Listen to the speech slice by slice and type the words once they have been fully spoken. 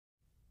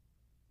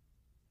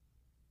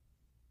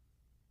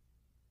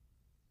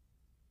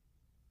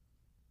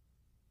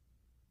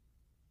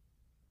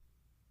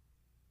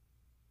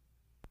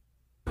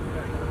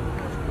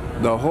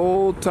The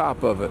whole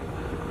top of it.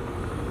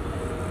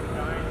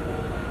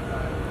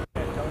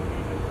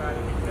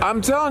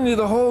 I'm telling you,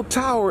 the whole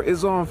tower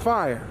is on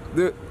fire.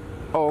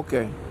 Oh,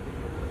 okay.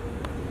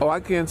 Oh, I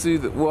can't see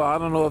that. Well, I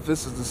don't know if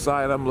this is the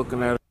side I'm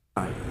looking at.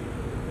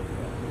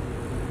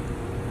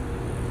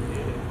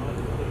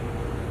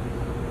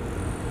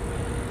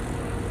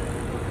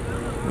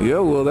 Yeah,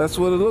 well, that's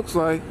what it looks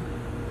like.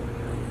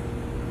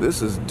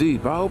 This is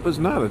deep. I hope it's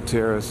not a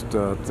terrorist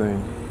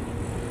thing.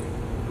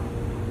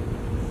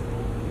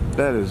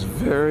 That is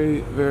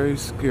very, very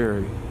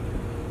scary.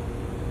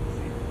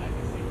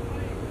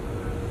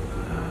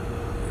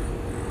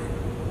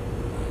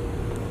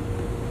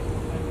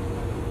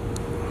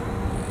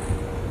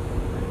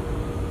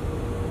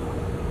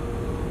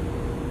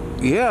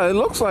 Yeah, it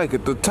looks like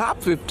it. The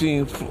top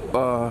 15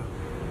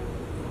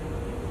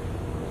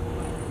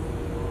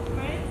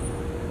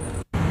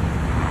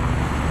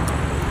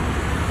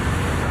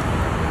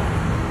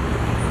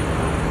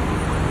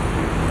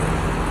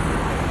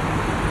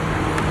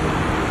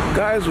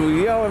 guys were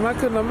yelling. I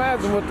couldn't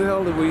imagine what the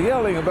hell they were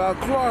yelling about.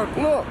 Clark,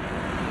 look.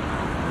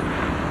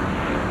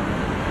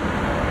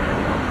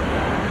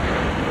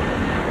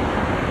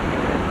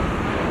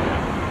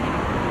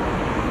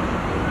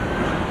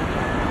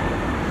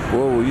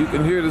 Whoa, you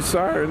can hear the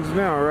sirens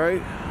now,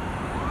 right?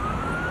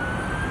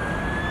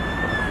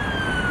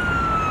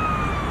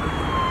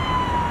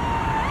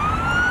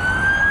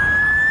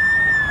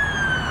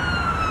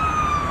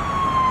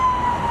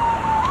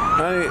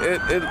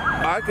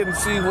 I can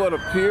see what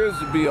appears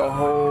to be a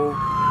hole,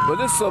 but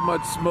there's so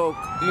much smoke,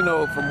 you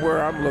know, from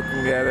where I'm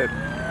looking at it.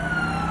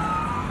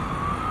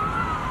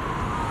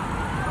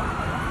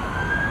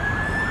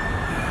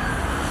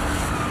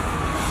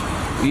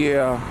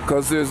 Yeah,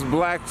 because there's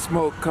black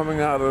smoke coming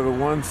out of the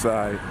one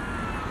side.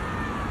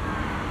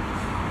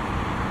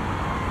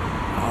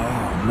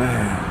 Oh,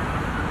 man.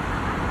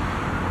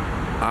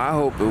 I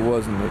hope it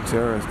wasn't a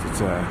terrorist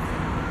attack.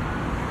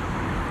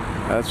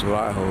 That's what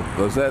I hope,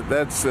 because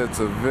that sets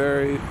a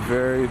very,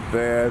 very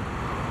bad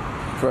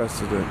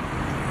precedent.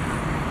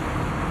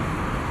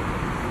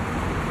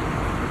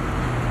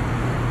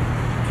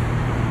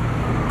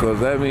 Because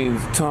that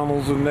means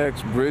tunnels are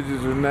next,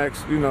 bridges are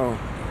next, you know.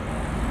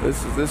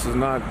 This is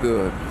not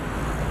good.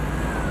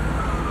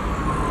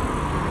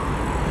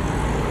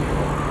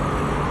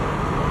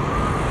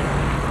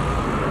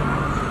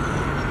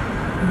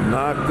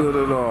 Not good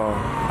at all.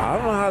 I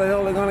don't know how the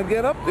hell they're gonna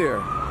get up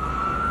there.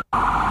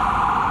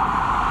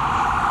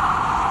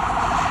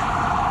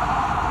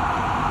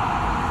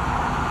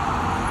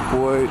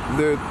 Boy,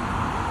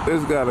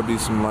 there's got to be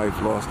some life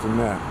lost in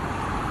that.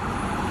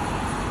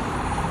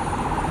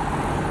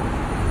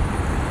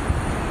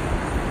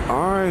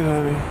 All right,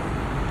 honey.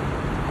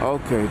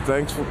 Okay,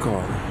 thanks for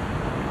calling.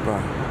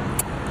 Bye.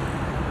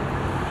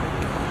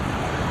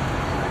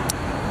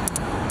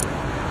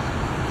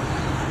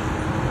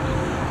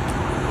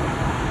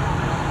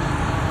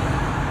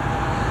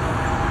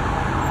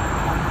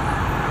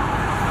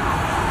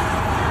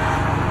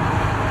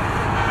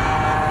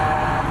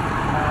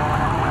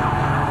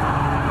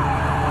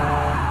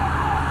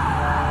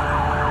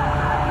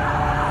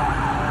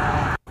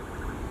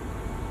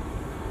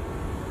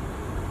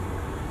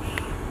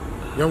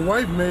 Your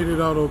wife made it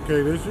out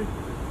okay, did she?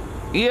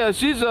 Yeah,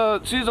 she's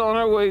on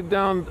her way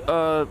down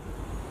the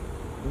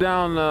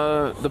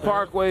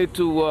parkway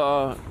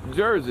to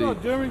Jersey. No,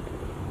 Jimmy,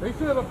 they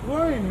said a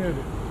plane hit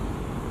it.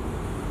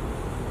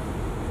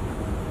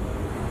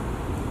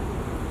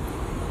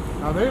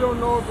 Now they don't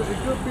know if it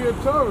could be a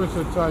terrorist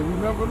attack. You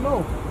never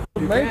know.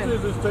 The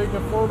Matrix is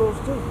taking photos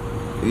too.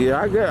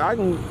 Yeah,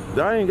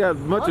 I ain't got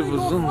much of a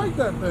zoom. How you gonna fight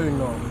that thing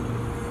though?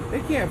 They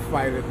can't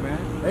fight it,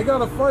 man. They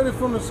gotta fight it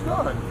from the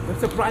sky.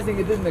 It's surprising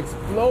it didn't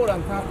explode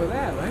on top of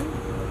that, right?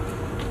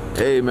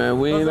 Hey, man,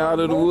 we ain't out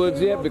of the woods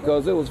yet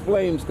because there was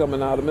flames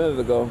coming out a minute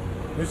ago.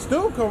 It's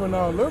still coming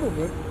out a little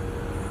bit.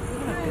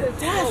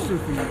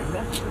 Catastrophe.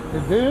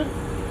 It did?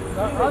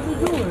 How'd you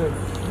do it?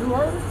 You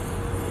heard it?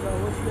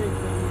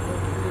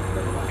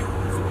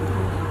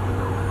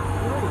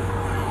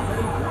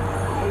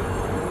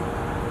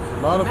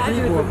 A lot of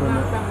people up in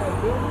there.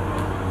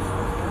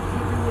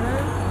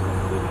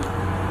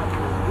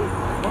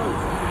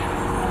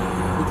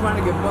 We're trying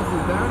to get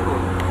buses down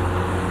there.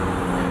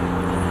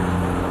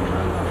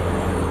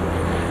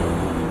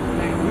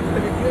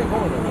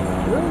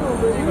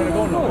 You're gonna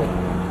go nowhere.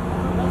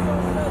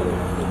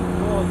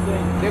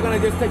 They're gonna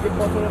just take your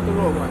bus off the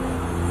road, right?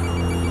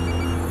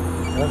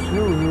 That's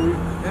you, Huey.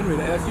 Henry,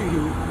 that's you,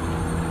 Huey.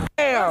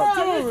 Damn!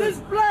 Oh, this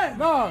is black!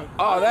 No.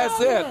 Oh, that's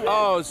it.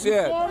 Oh,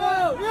 shit.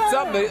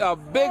 Something, a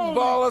big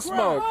ball of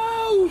smoke.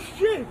 Oh,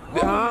 shit.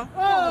 Huh?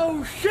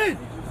 Oh, shit.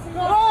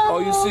 Oh,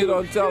 you see it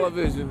on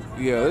television.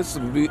 Yeah, this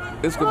could be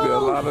a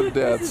lot of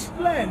deaths. This is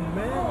blend,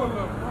 man.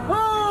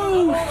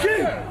 Oh,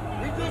 shit.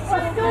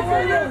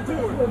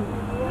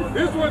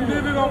 This one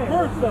did it on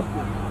purpose.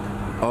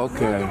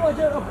 Okay.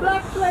 A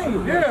black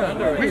plane.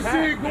 Yeah, we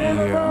see it going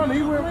around.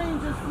 He went.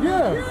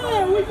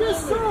 Yeah, we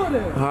just saw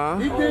that. Huh?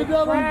 He did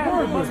that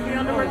on purpose.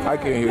 I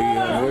can't hear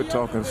you. They're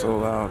talking so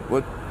loud.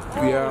 What?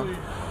 Yeah.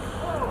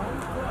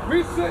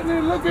 We sitting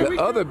there looking.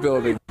 The other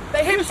building.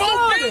 They hit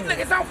both buildings.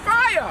 It's on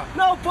fire.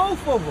 No,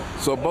 both of them.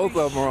 So both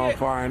of them are on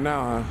fire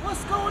now, huh?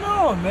 What's going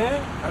on,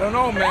 man? I don't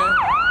know, man.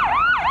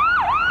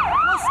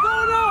 What's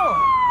going on?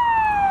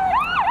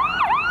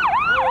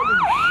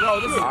 Yo,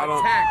 this is an I don't-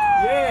 attack.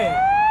 Yeah.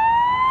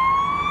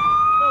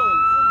 Yo,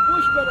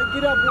 Bush better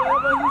get up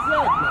wherever he's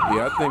at, man.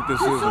 Yeah, I think this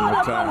You is saw an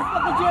that attack.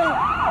 motherfucker, Jay?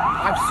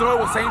 I saw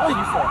the same thing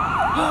you saw.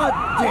 God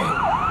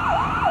damn.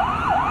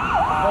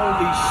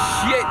 Holy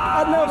shit.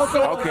 I never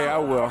thought. Okay, I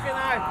will.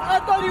 I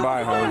thought he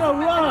Bye, was playing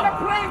honey. around.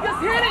 Plane just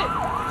hit it.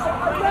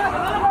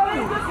 Another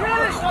plane just hit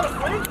it. Another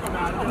plane come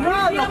out.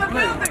 Not The other the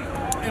plane. building.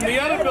 In the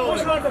other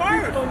building. Another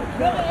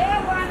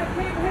airline that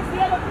came and hit the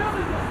other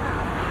building just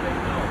now.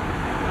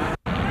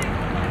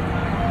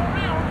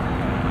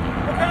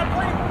 What kind of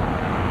plane?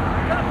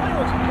 What kind of plane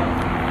was it?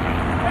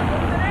 It was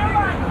an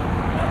airliner.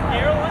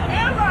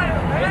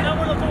 Airliner, man. That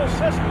one of those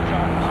Cessna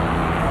drivers.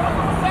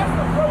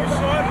 Cessna, bro. You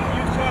saw it?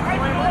 You saw it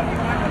flying off?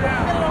 Get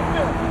it on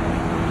film.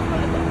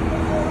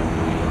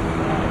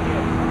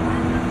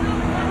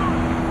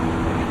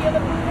 The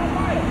other plane on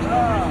fire.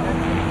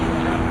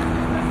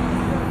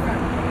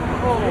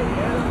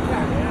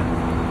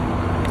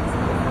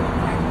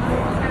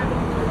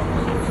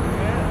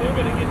 They're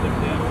gonna get them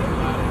down.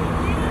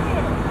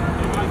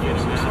 They're gonna get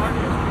some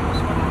sarcasm.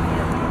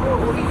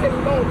 Well, he hit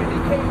low, and he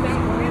came down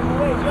from the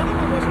way. The other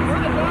one was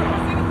running down.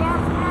 See the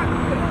dark spot?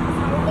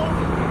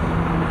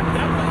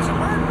 That was a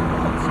murder.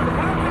 So the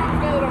one cop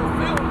got it on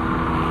film.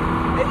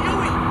 And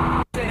Huey.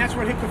 And that's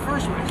what hit the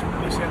first one.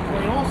 They said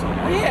plane also.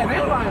 Yeah, an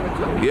airliner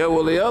too. Yeah,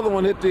 well, the other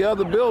one hit the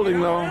other building,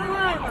 though.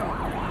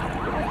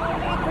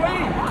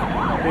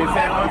 They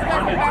said on the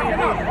TV, it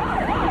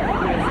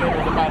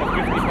was about a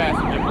 50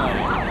 passenger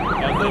plane.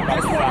 That was about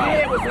This the one size.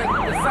 here was like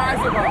the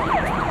size of a.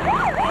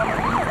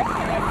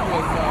 That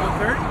was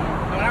 30?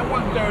 No, that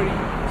wasn't 30.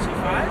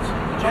 C5s?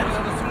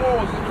 The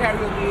smalls, you carry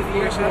on the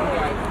aviation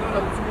guys. None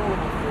of the small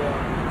ones.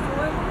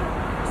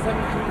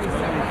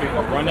 737.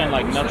 People running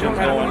like nothing's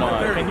going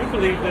on. Can you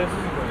believe this?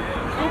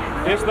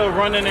 They're still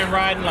running and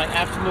riding like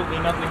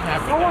absolutely nothing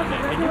happened down there.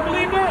 Can you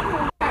believe that? You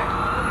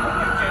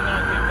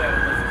cannot get that.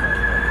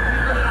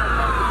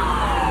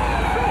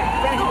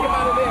 Frank, get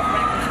out of there,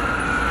 Frank.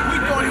 We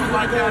thought he was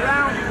going to go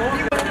around. He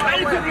went right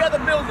into the other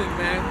building,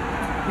 man.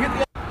 He hit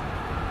the